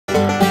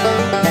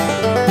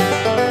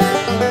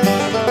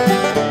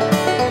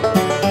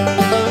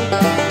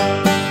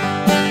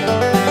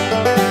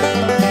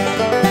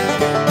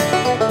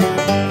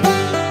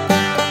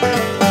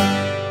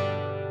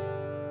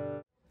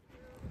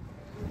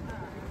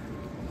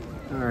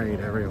Alright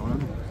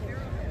everyone,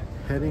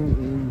 heading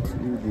into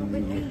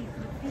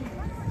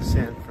the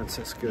San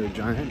Francisco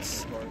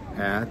Giants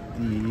at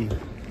the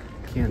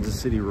Kansas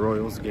City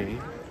Royals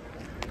game.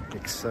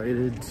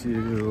 Excited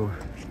to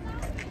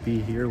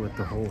be here with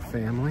the whole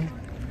family,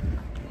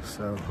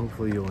 so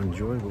hopefully you'll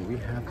enjoy what we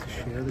have to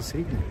share this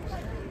evening.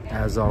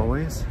 As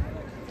always,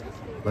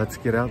 let's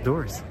get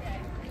outdoors.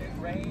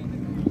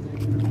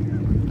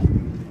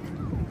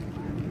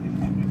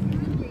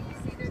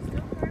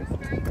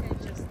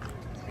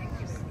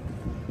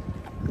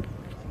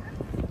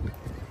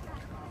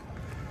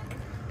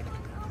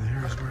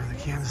 There's where the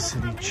Kansas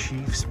City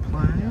Chiefs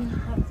play.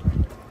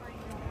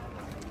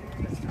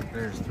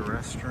 There's the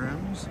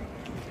restrooms.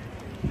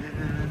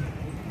 And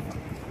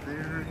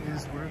there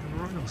is where the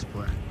Royals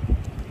play.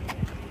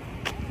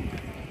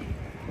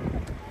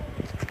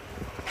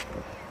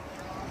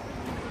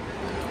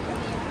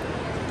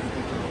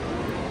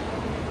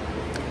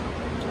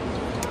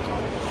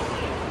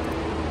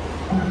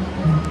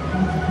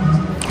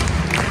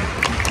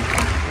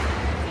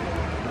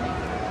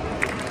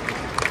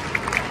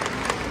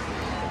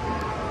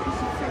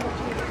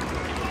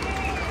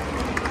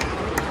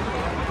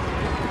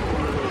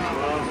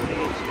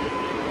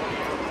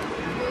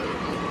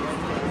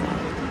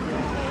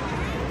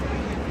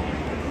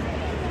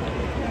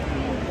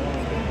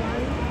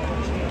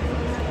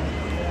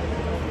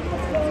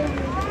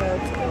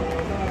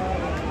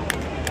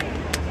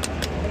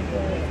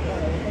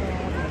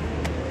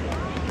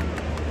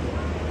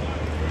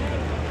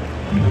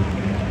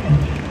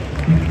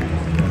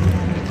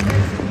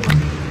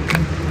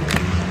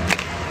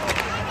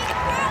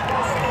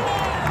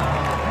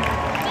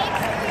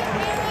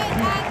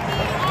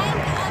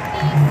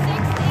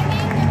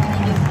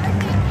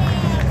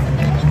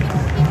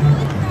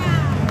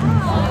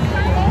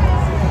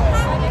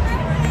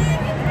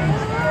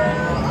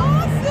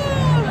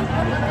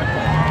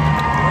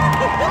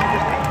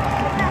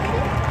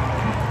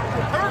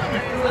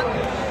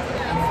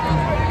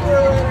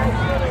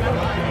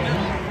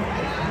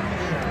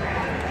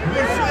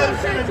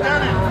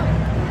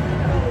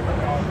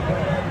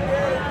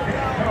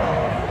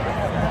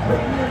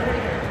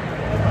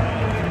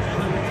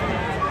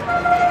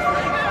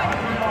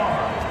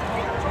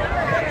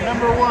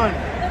 Number one.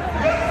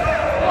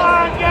 Come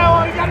on, go!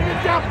 You gotta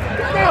get jump!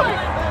 Go!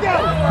 Go!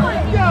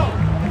 Go!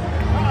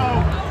 Uh-oh.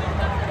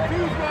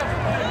 Who's got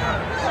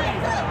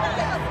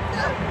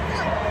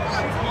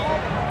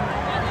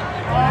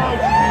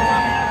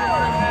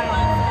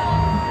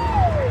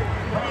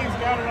Oh, he's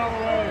got it all the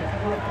way.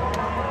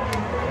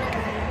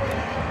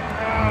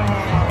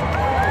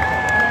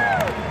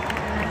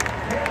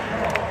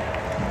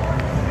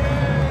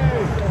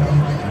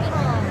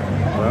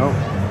 Well,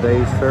 they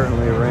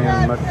certainly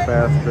ran much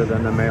faster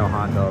than the male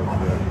hot dogs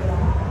did.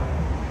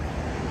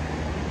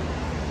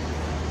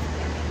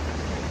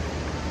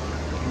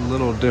 A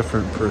little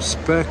different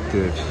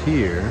perspective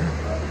here.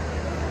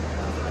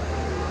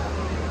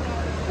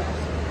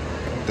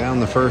 Down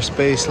the first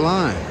base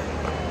line.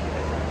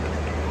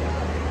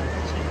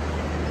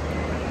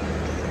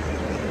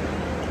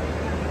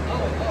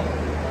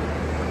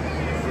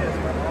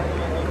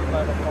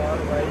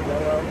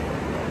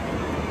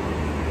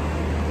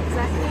 Is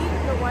that me?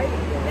 The white?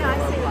 Yeah, I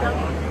see the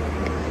W.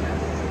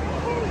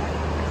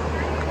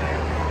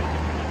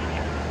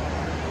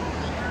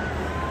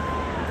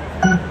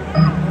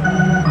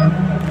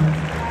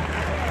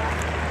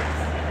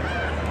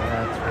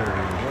 That's where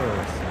he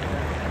was.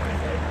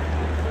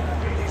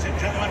 Ladies and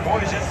gentlemen,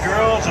 boys and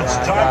girls, it's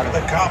time for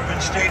the Kauffman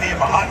Stadium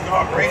Hot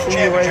Dog Race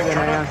Championship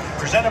Tournament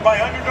presented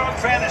by Underdog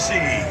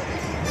Fantasy.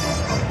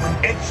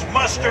 It's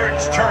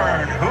Mustard's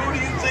turn. Who do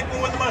you think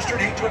will win the Mustard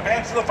Heat to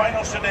advance to the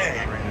finals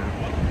today?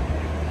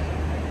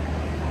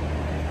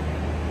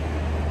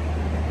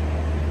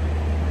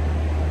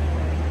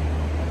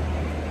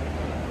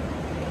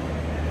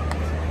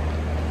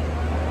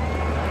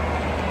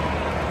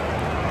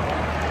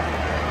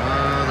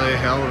 They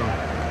held him.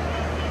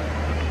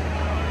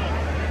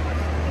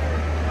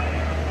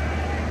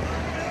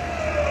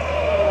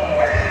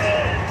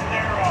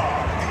 They're off.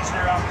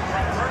 They're out in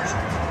front first.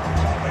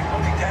 Like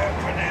Cody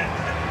Tappan and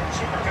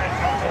Superfan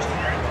contest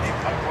winner Anthony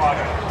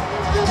Paquada.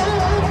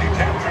 Cody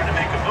Tappan trying to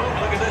make a move.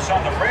 Look at this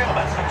on the rail.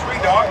 That's the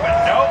 3-dog, but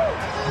nope.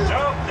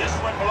 Nope. This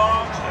one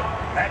belongs to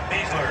Matt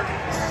Beasler.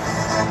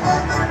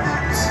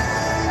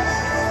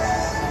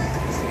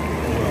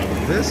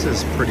 This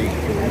is pretty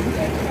cool.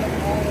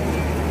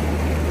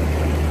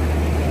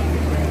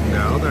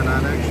 No, they're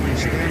not actually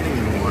standing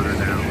in water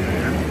down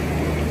there.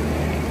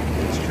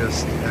 It's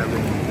just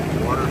having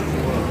water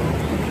flow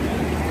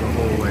the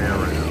whole way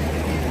around.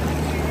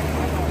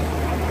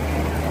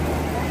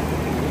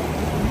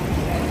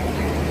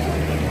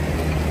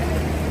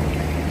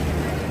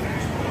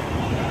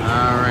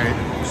 Alright.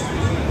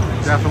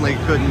 Definitely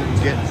couldn't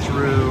get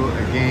through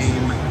a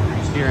game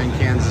here in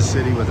Kansas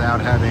City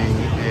without having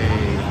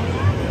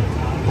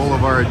a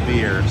Boulevard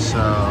beer,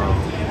 so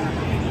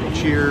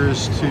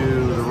cheers to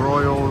the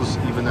Royals,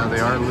 even though they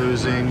are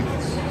losing,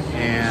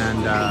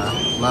 and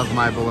love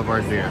my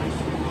Boulevard beer.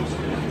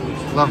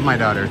 Love my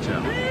daughter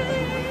too.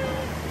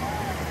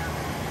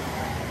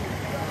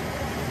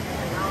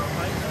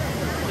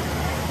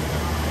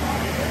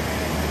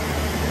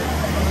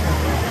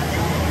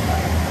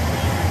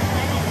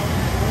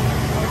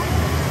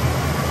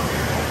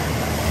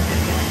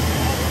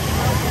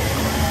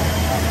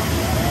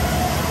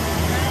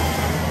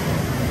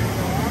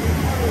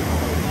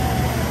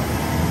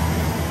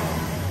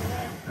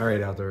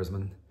 right,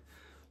 outdoorsman.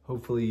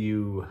 Hopefully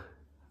you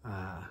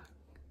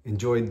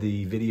enjoyed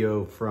the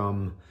video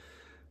from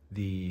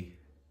the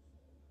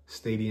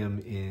stadium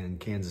in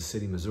Kansas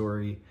City,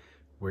 Missouri,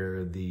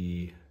 where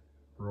the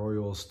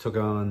Royals took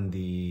on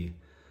the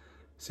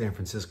San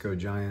Francisco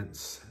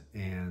Giants.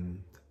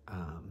 And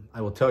I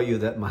will tell you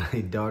that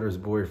my daughter's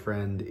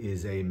boyfriend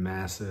is a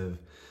massive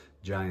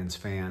Giants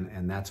fan,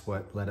 and that's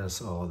what led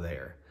us all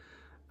there.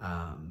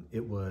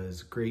 It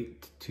was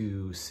great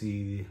to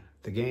see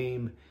the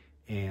game,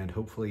 and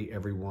hopefully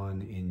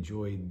everyone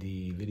enjoyed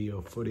the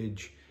video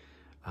footage.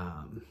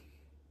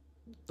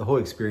 The whole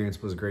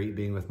experience was great,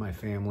 being with my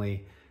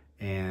family,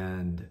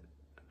 and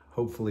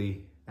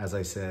hopefully, as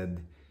I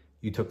said,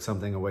 you took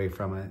something away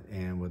from it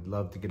and would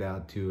love to get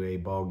out to a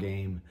ball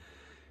game.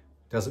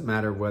 Doesn't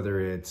matter whether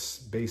it's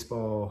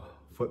baseball,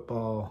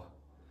 football,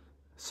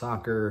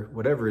 soccer,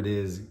 whatever it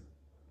is.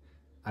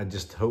 I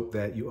just hope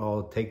that you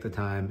all take the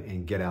time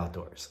and get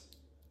outdoors.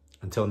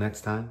 Until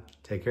next time,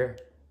 take care.